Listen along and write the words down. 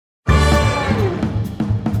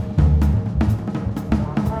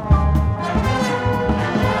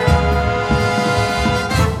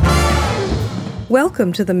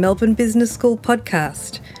Welcome to the Melbourne Business School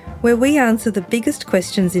podcast, where we answer the biggest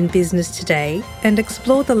questions in business today and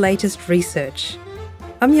explore the latest research.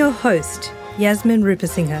 I'm your host, Yasmin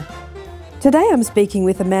Rupasinghe. Today I'm speaking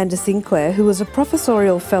with Amanda Sinclair, who is a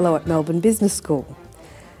professorial fellow at Melbourne Business School.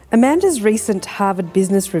 Amanda's recent Harvard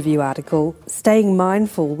Business Review article, Staying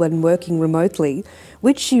Mindful When Working Remotely,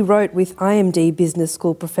 which she wrote with IMD Business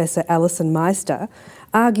School professor Alison Meister,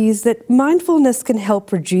 argues that mindfulness can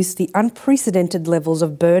help reduce the unprecedented levels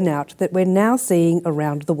of burnout that we're now seeing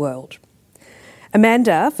around the world.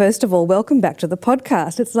 Amanda, first of all, welcome back to the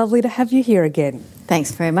podcast. It's lovely to have you here again.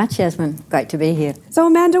 Thanks very much, Yasmin. Great to be here. So,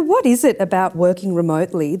 Amanda, what is it about working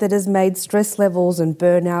remotely that has made stress levels and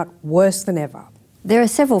burnout worse than ever? There are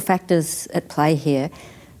several factors at play here.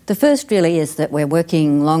 The first really is that we're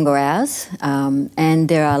working longer hours and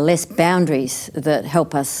there are less boundaries that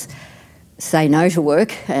help us say no to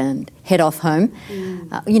work and head off home.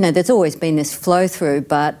 There's always been this flow through,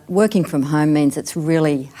 but working from home means it's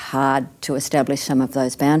really hard to establish some of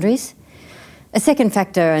those boundaries. A second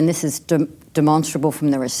factor, and this is demonstrable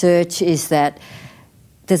from the research, is that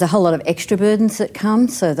there's a whole lot of extra burdens that come.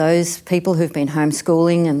 So those people who've been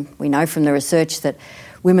homeschooling, and we know from the research that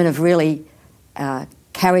women have really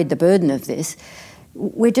carried the burden of this.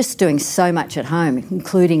 We're just doing so much at home,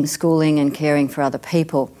 including schooling and caring for other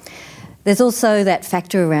people. There's also that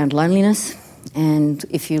factor around loneliness, and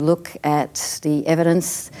if you look at the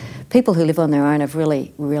evidence, people who live on their own have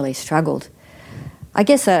really, really struggled. I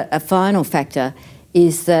guess a final factor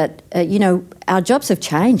is that, our jobs have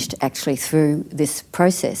changed actually through this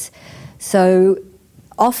process. So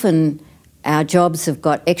often our jobs have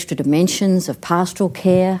got extra dimensions of pastoral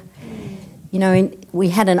care. We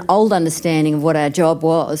had an old understanding of what our job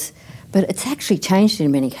was, but it's actually changed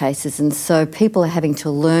in many cases, and so people are having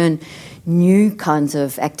to learn new kinds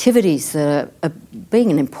of activities that are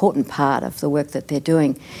being an important part of the work that they're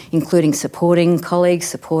doing, including supporting colleagues,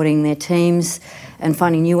 supporting their teams, and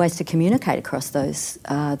finding new ways to communicate across those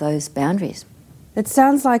boundaries. It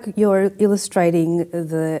sounds like you're illustrating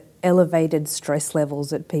the elevated stress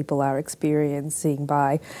levels that people are experiencing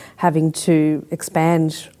by having to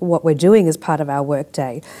expand what we're doing as part of our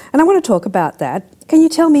workday. And I want to talk about that. Can you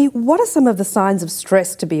tell me, what are some of the signs of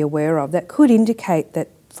stress to be aware of that could indicate that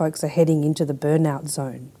folks are heading into the burnout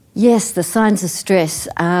zone? Yes, the signs of stress,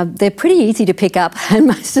 they're pretty easy to pick up, and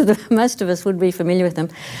most of us would be familiar with them.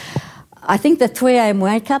 I think the 3 a.m.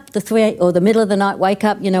 wake up, or the middle of the night wake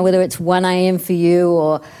up, whether it's 1 a.m. for you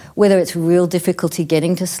or whether it's real difficulty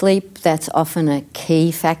getting to sleep, that's often a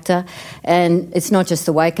key factor. And it's not just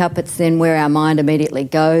the wake up, it's then where our mind immediately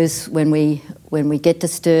goes when we get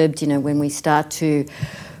disturbed, when we start to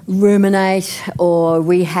ruminate or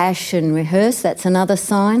rehash and rehearse, that's another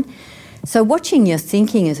sign. So watching your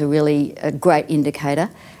thinking is a great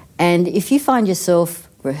indicator. And if you find yourself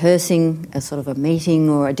rehearsing a sort of a meeting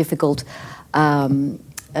or a difficult, a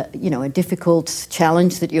difficult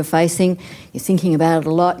challenge that you're facing, you're thinking about it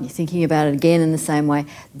a lot, and you're thinking about it again in the same way,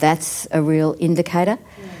 that's a real indicator.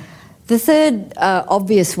 Yeah. The third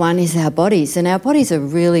obvious one is our bodies, and our bodies are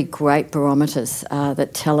really great barometers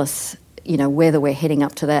that tell us, whether we're heading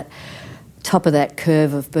up to that top of that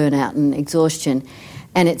curve of burnout and exhaustion.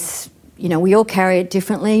 And it's, we all carry it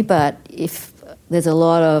differently, but if there's a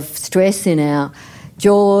lot of stress in our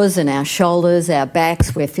jaws and our shoulders, our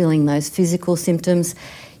backs, we're feeling those physical symptoms.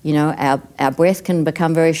 Our breath can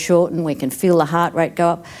become very short and we can feel the heart rate go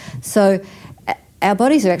up. So our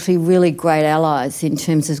bodies are actually really great allies in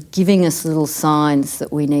terms of giving us little signs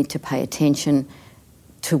that we need to pay attention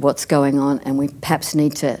to what's going on, and we perhaps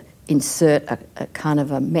need to insert a kind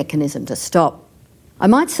of a mechanism to stop. I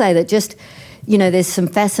might say that there's some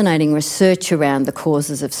fascinating research around the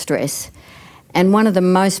causes of stress. And one of the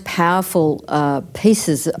most powerful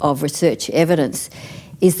pieces of research evidence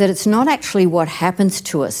is that it's not actually what happens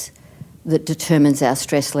to us that determines our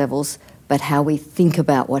stress levels, but how we think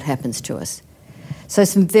about what happens to us. So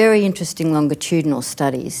some very interesting longitudinal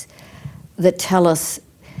studies that tell us,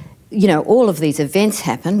 all of these events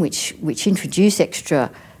happen which introduce extra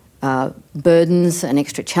burdens and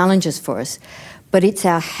extra challenges for us, but it's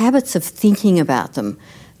our habits of thinking about them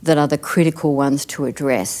that are the critical ones to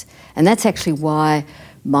address. And that's actually why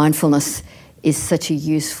mindfulness is such a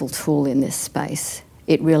useful tool in this space.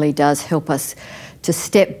 It really does help us to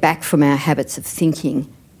step back from our habits of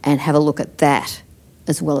thinking and have a look at that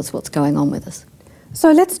as well as what's going on with us.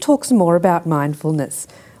 So let's talk some more about mindfulness.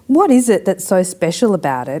 What is it that's so special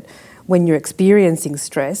about it when you're experiencing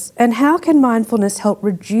stress, and how can mindfulness help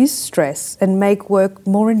reduce stress and make work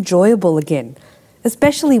more enjoyable again,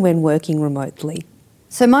 especially when working remotely?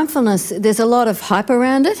 So mindfulness, there's a lot of hype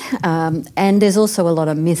around it, and there's also a lot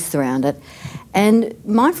of myths around it. And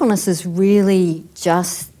mindfulness is really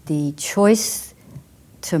just the choice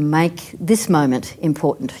to make this moment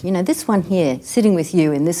important. You know, this one here, sitting with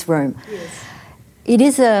you in this room. Yes. It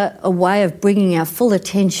is a way of bringing our full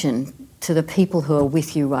attention to the people who are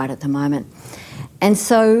with you right at the moment. And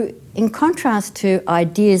so, in contrast to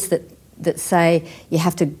ideas that say you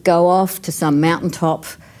have to go off to some mountaintop,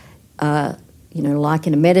 like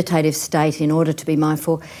in a meditative state in order to be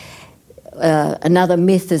mindful, another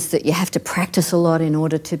myth is that you have to practice a lot in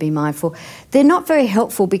order to be mindful. They're not very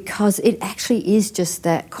helpful because it actually is just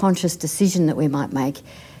that conscious decision that we might make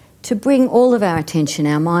to bring all of our attention,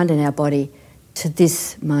 our mind and our body, to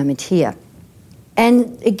this moment here.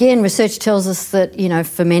 And again, research tells us that, you know,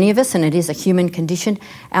 for many of us, and it is a human condition,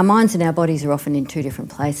 our minds and our bodies are often in two different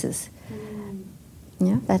places.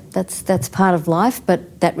 Yeah, that's part of life,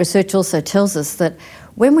 but that research also tells us that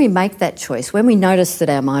when we make that choice, when we notice that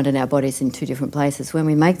our mind and our body is in two different places, when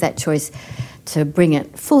we make that choice to bring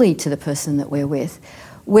it fully to the person that we're with,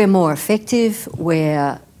 we're more effective,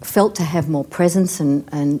 we're felt to have more presence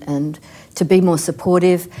and to be more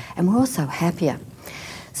supportive, and we're also happier.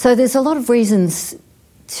 So there's a lot of reasons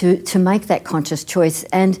to make that conscious choice,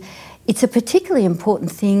 and it's a particularly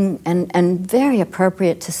important thing and very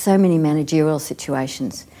appropriate to so many managerial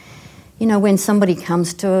situations. You know, when somebody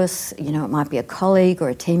comes to us, you know, it might be a colleague or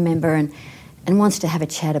a team member and wants to have a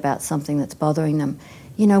chat about something that's bothering them,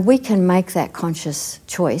 you know, we can make that conscious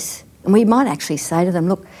choice, and we might actually say to them,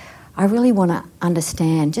 look, I really want to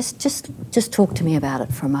understand, just talk to me about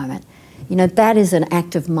it for a moment. You know, that is an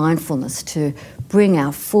act of mindfulness to bring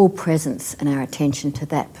our full presence and our attention to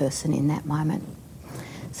that person in that moment.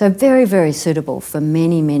 So very, very suitable for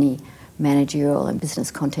many, many managerial and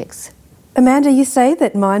business contexts. Amanda, you say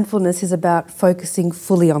that mindfulness is about focusing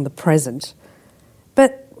fully on the present,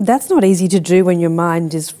 but that's not easy to do when your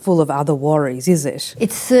mind is full of other worries, is it?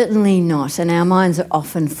 It's certainly not, and our minds are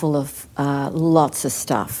often full of lots of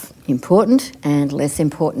stuff, important and less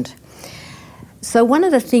important. So one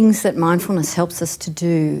of the things that mindfulness helps us to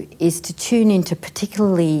do is to tune into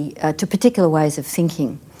particular ways of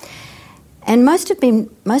thinking. And most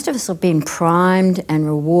of us have been primed and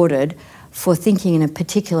rewarded for thinking in a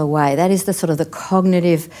particular way. That is the sort of the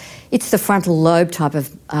cognitive, it's the frontal lobe type of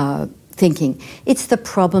thinking. It's the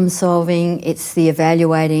problem solving, it's the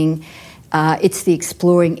evaluating, it's the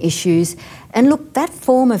exploring issues. And look, that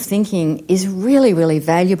form of thinking is really, really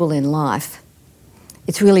valuable in life.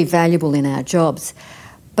 It's really valuable in our jobs.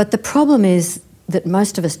 But the problem is that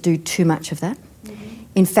most of us do too much of that. Mm-hmm.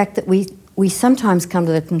 In fact, that we sometimes come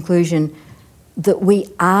to the conclusion that we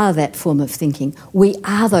are that form of thinking. We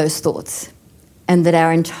are those thoughts, and that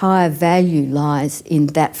our entire value lies in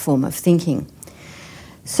that form of thinking.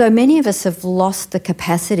 So many of us have lost the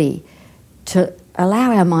capacity to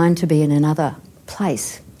allow our mind to be in another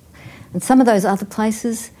place. And some of those other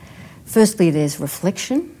places, firstly, there's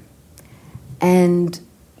reflection. And,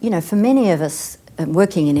 you know, for many of us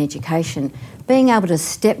working in education, being able to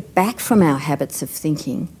step back from our habits of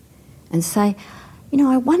thinking and say, you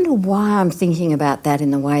know, I wonder why I'm thinking about that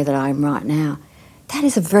in the way that I am right now. That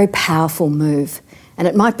is a very powerful move, and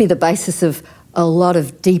it might be the basis of a lot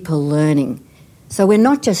of deeper learning. So we're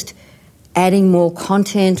not just adding more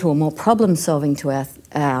content or more problem solving to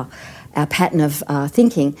our pattern of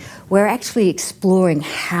thinking, we're actually exploring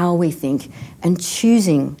how we think and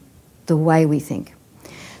choosing the way we think.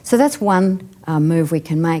 So that's one move we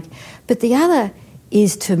can make. But the other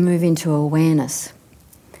is to move into awareness.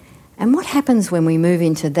 And what happens when we move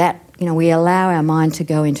into that, you know, we allow our mind to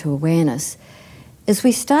go into awareness, is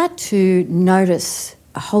we start to notice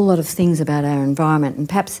a whole lot of things about our environment, and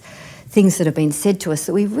perhaps things that have been said to us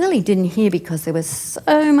that we really didn't hear because there was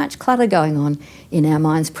so much clutter going on in our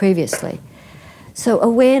minds previously. So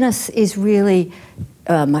awareness is really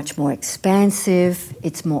much more expansive,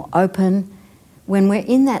 it's more open. When we're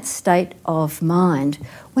in that state of mind,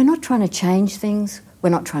 we're not trying to change things, we're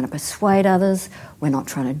not trying to persuade others, we're not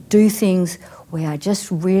trying to do things, we are just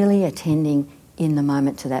really attending in the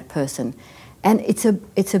moment to that person. And it's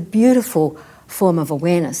a beautiful form of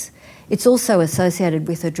awareness. It's also associated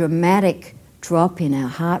with a dramatic drop in our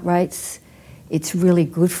heart rates. It's really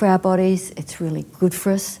good for our bodies, it's really good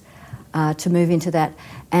for us to move into that.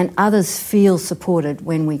 And others feel supported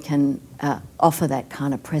when we can offer that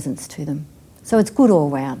kind of presence to them. So it's good all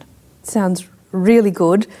round. Sounds really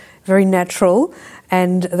good, very natural,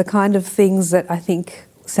 and the kind of things that I think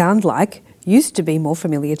sound like used to be more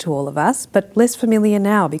familiar to all of us, but less familiar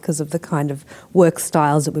now because of the kind of work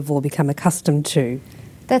styles that we've all become accustomed to.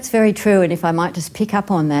 That's very true, and if I might just pick up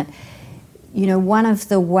on that, you know, one of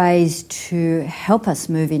the ways to help us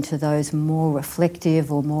move into those more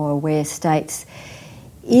reflective or more aware states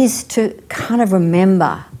is to kind of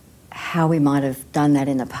remember how we might have done that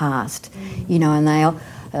in the past. You know, and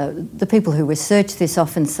the people who research this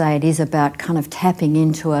often say it is about kind of tapping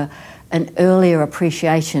into an earlier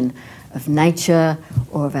appreciation of nature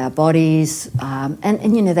or of our bodies,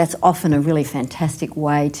 and you know, that's often a really fantastic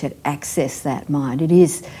way to access that mind. It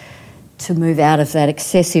is to move out of that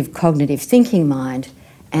excessive cognitive thinking mind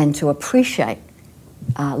and to appreciate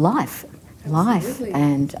life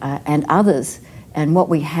and others and what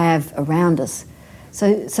we have around us.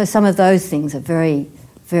 So some of those things are very,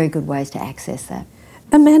 very good ways to access that.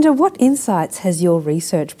 Amanda, what insights has your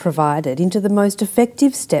research provided into the most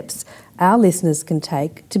effective steps our listeners can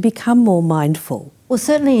take to become more mindful? Well,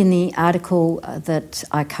 certainly in the article that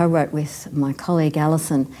I co-wrote with my colleague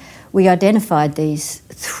Alison, we identified these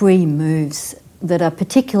 3 moves that are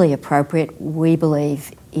particularly appropriate, we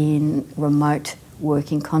believe, in remote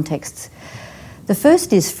working contexts. The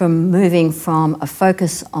first is moving from a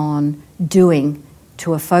focus on doing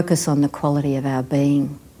to a focus on the quality of our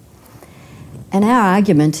being. And our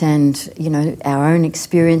argument and, you know, our own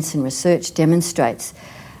experience and research demonstrates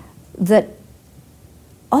that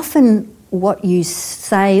often what you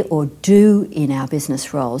say or do in our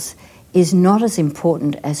business roles is not as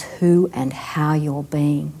important as who and how you're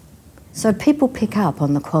being. So people pick up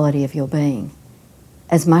on the quality of your being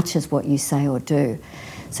as much as what you say or do.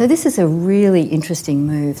 So this is a really interesting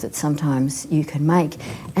move that sometimes you can make.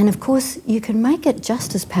 And of course, you can make it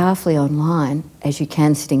just as powerfully online as you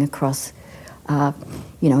can sitting across,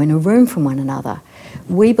 you know, in a room from one another.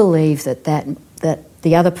 We believe that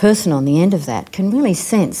the other person on the end of that can really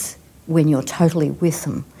sense when you're totally with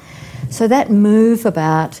them. So that move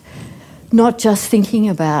about not just thinking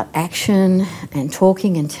about action and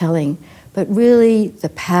talking and telling, but really the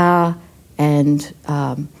power and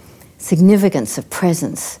significance of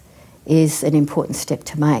presence is an important step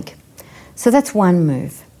to make. So that's one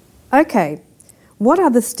move. Okay. What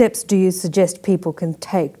other steps do you suggest people can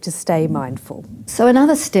take to stay mindful? So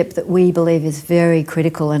another step that we believe is very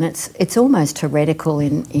critical, and it's almost heretical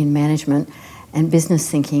in management and business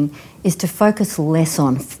thinking, is to focus less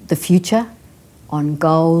on the future, on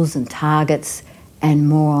goals and targets, and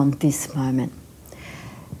more on this moment.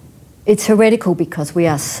 It's heretical because we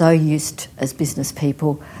are so used as business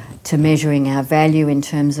people to measuring our value in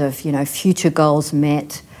terms of, you know, future goals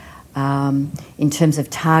met, in terms of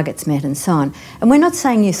targets met and so on. And we're not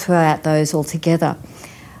saying you throw out those altogether,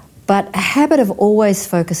 but a habit of always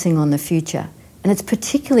focusing on the future, and it's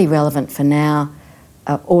particularly relevant for now,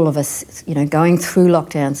 all of us, you know, going through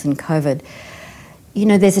lockdowns and COVID. You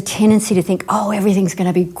know, there's a tendency to think, oh, everything's going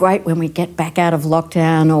to be great when we get back out of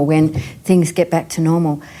lockdown or when things get back to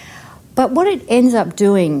normal. But what it ends up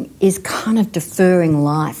doing is kind of deferring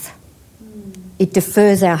life. It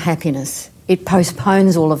defers our happiness. It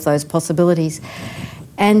postpones all of those possibilities.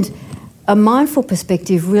 And a mindful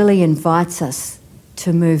perspective really invites us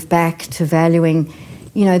to move back to valuing,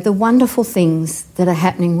 you know, the wonderful things that are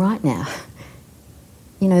happening right now.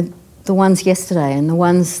 You know, the ones yesterday and the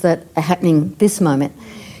ones that are happening this moment,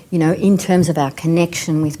 you know, in terms of our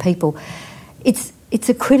connection with people. It's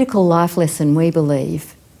a critical life lesson, we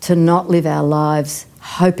believe, to not live our lives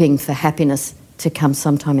hoping for happiness to come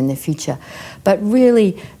sometime in the future, but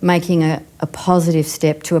really making a positive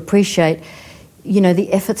step to appreciate, you know,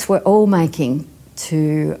 the efforts we're all making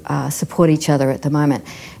to support each other at the moment.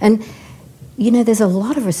 And, you know, there's a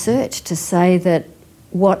lot of research to say that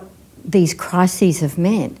what these crises have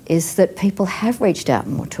meant is that people have reached out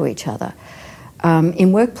more to each other.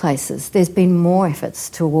 In workplaces, there's been more efforts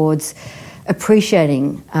towards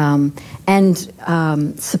appreciating and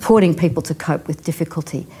supporting people to cope with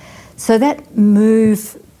difficulty. So that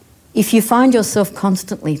move, if you find yourself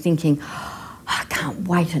constantly thinking, oh, I can't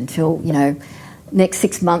wait until, you know, next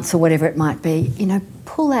 6 months or whatever it might be, you know,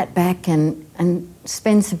 pull that back and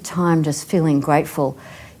spend some time just feeling grateful,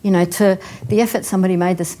 you know, to the effort somebody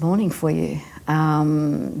made this morning for you,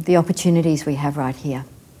 the opportunities we have right here.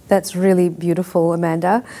 That's really beautiful,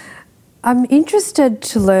 Amanda. I'm interested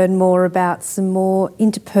to learn more about some more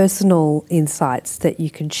interpersonal insights that you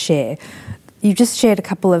could share. You just shared a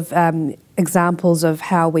couple of examples of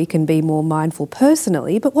how we can be more mindful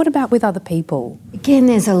personally, but what about with other people? Again,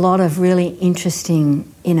 there's a lot of really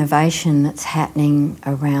interesting innovation that's happening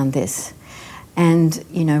around this. And,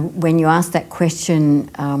 you know, when you ask that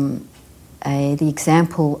question, the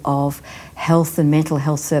example of health and mental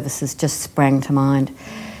health services just sprang to mind,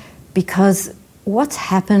 because what's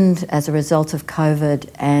happened as a result of COVID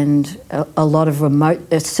and a lot of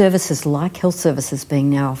remote services like health services being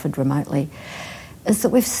now offered remotely is that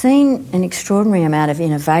we've seen an extraordinary amount of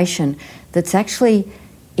innovation that's actually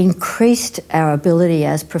increased our ability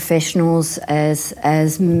as professionals,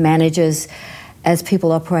 as managers, as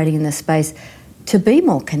people operating in the space, to be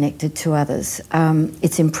more connected to others.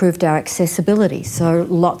 It's improved our accessibility. So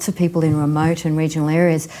lots of people in remote and regional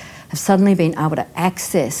areas have suddenly been able to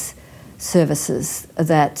access services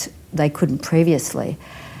that they couldn't previously.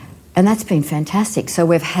 And that's been fantastic. So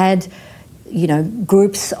we've had,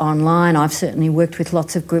 groups online. I've certainly worked with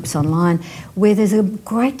lots of groups online where there's a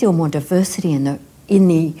great deal more diversity in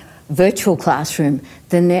the virtual classroom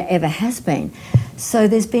than there ever has been. So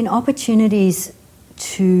there's been opportunities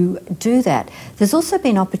to do that. There's also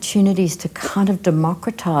been opportunities to kind of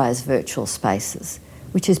democratise virtual spaces,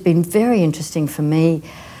 which has been very interesting for me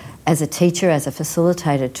as a teacher, as a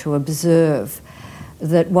facilitator, to observe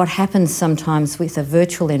that what happens sometimes with a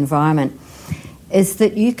virtual environment is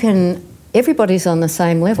that everybody's on the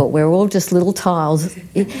same level. We're all just little tiles.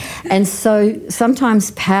 And so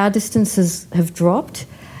sometimes power distances have dropped,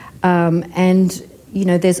 and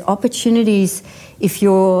there's opportunities, if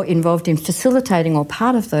you're involved in facilitating or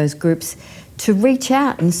part of those groups, to reach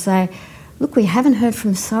out and say, look, we haven't heard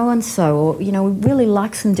from so-and-so, or, we really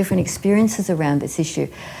like some different experiences around this issue.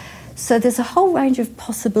 So there's a whole range of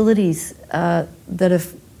possibilities that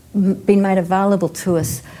have been made available to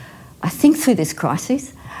us, I think, through this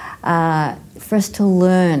crisis, for us to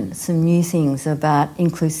learn some new things about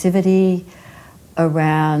inclusivity,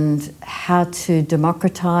 around how to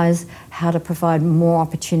democratise, how to provide more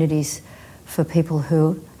opportunities for people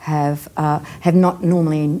who have not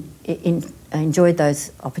normally enjoyed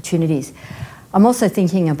those opportunities. I'm also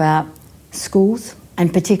thinking about schools,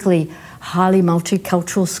 and particularly highly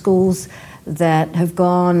multicultural schools that have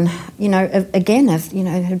gone,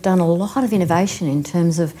 have done a lot of innovation in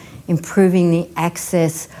terms of improving the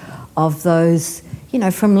access of those,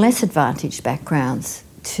 from less advantaged backgrounds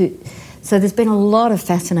to. So there's been a lot of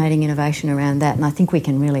fascinating innovation around that, and I think we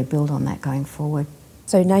can really build on that going forward.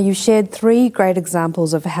 So now you've shared 3 great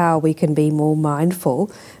examples of how we can be more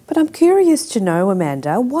mindful, but I'm curious to know,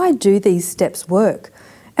 Amanda, why do these steps work?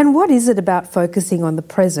 And what is it about focusing on the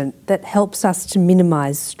present that helps us to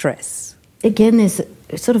minimise stress? Again, there's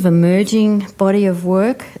a sort of emerging body of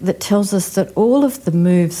work that tells us that all of the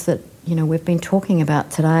moves that, we've been talking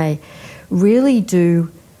about today really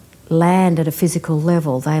do land at a physical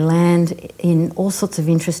level. They land in all sorts of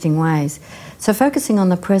interesting ways. So focusing on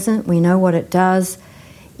the present, we know what it does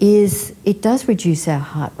is it does reduce our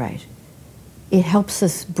heart rate. It helps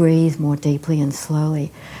us breathe more deeply and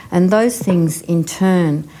slowly. And those things in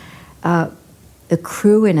turn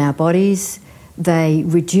accrue in our bodies. They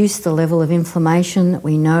reduce the level of inflammation that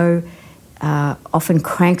we know often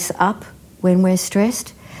cranks up when we're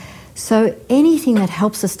stressed. So anything that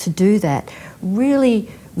helps us to do that really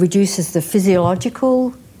reduces the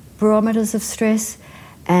physiological barometers of stress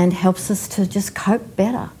and helps us to just cope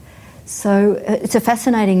better. So it's a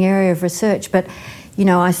fascinating area of research, but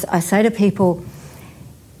I say to people,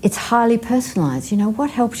 it's highly personalised. What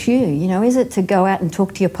helps you? Is it to go out and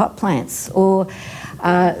talk to your pot plants, or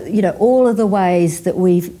all of the ways that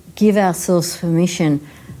we give ourselves permission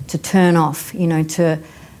to turn off,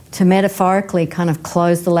 to metaphorically kind of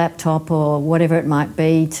close the laptop or whatever it might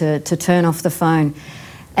be, to turn off the phone.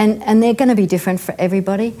 And they're going to be different for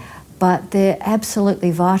everybody, but they're absolutely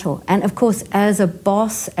vital. And of course, as a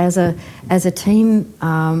boss, as a team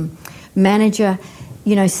manager,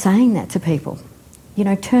 saying that to people,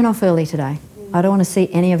 turn off early today. I don't want to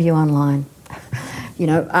see any of you online,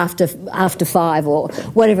 after 5 or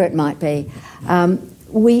whatever it might be.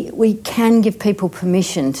 We can give people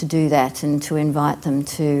permission to do that and to invite them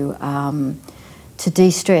to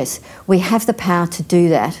de-stress. We have the power to do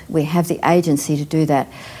that. We have the agency to do that.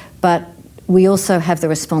 But we also have the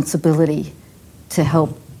responsibility to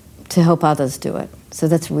help others do it. So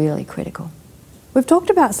that's really critical. We've talked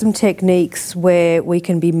about some techniques where we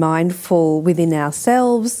can be mindful within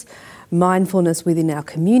ourselves, mindfulness within our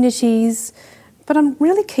communities, but I'm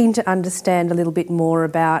really keen to understand a little bit more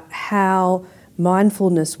about how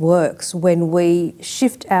mindfulness works when we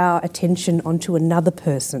shift our attention onto another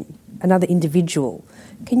person, another individual.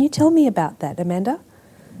 Can you tell me about that, Amanda?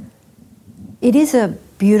 It is a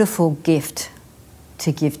beautiful gift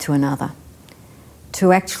to give to another,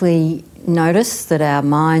 to actually notice that our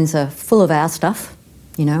minds are full of our stuff,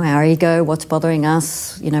 our ego, what's bothering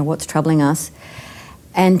us, what's troubling us,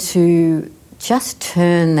 and to just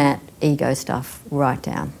turn that ego stuff right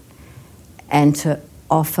down and to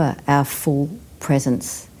offer our full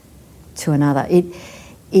presence to another. It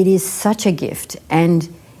is such a gift, and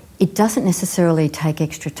it doesn't necessarily take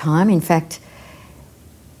extra time. In fact,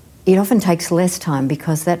 it often takes less time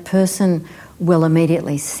because that person will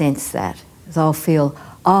immediately sense that. They'll feel,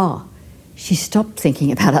 she stopped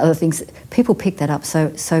thinking about other things. People pick that up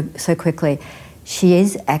so quickly. She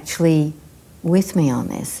is actually with me on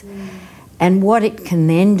this. And what it can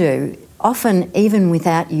then do, often even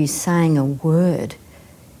without you saying a word,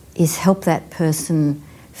 is help that person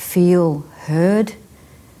feel heard,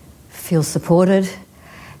 feel supported,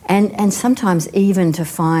 and sometimes even to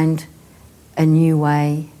find a new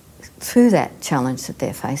way through that challenge that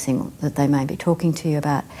they're facing, that they may be talking to you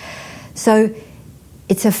about. So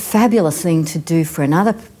it's a fabulous thing to do for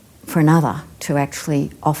another to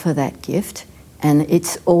actually offer that gift, and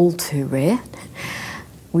it's all too rare.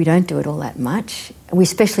 We don't do it all that much. We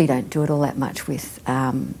especially don't do it all that much with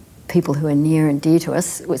people who are near and dear to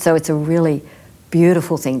us. So it's a really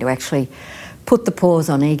beautiful thing to actually put the pause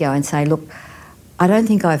on ego and say, look, I don't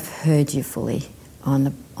think I've heard you fully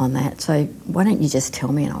on that, so why don't you just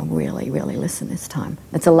tell me and I'll really, really listen this time.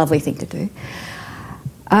 It's a lovely thing to do.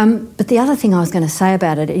 But the other thing I was going to say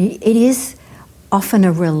about it is often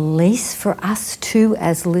a release for us too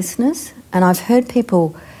as listeners. And I've heard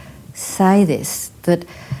people say this, that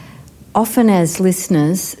often as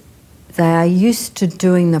listeners, they are used to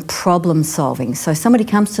doing the problem solving. So somebody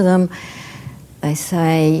comes to them, they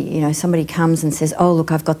say, somebody comes and says, oh,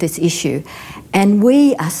 look, I've got this issue. And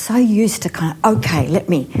we are so used to kind of, okay, let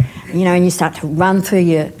me, and you start to run through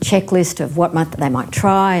your checklist of what they might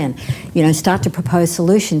try and, start to propose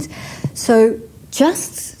solutions. So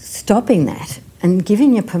just stopping that and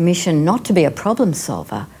giving you permission not to be a problem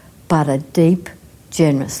solver, but a deep,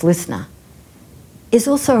 generous listener is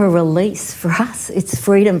also a release for us. It's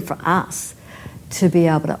freedom for us to be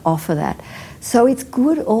able to offer that. So it's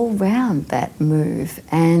good all round, that move.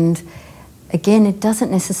 And again, it doesn't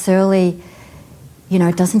necessarily,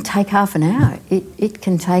 it doesn't take half an hour. It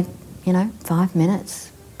can take, 5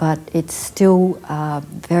 minutes, but it's still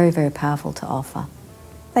very, very powerful to offer.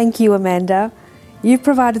 Thank you, Amanda. You've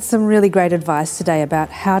provided some really great advice today about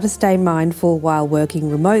how to stay mindful while working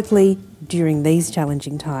remotely during these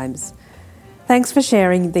challenging times. Thanks for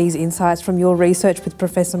sharing these insights from your research with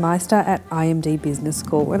Professor Meister at IMD Business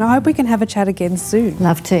School, and I hope we can have a chat again soon.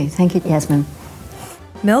 Love to. Thank you, Yasmin.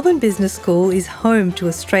 Melbourne Business School is home to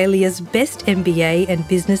Australia's best MBA and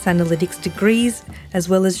business analytics degrees, as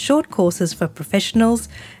well as short courses for professionals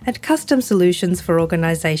and custom solutions for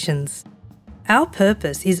organisations. Our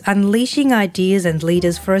purpose is unleashing ideas and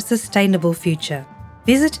leaders for a sustainable future.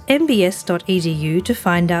 Visit mbs.edu to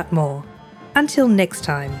find out more. Until next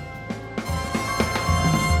time.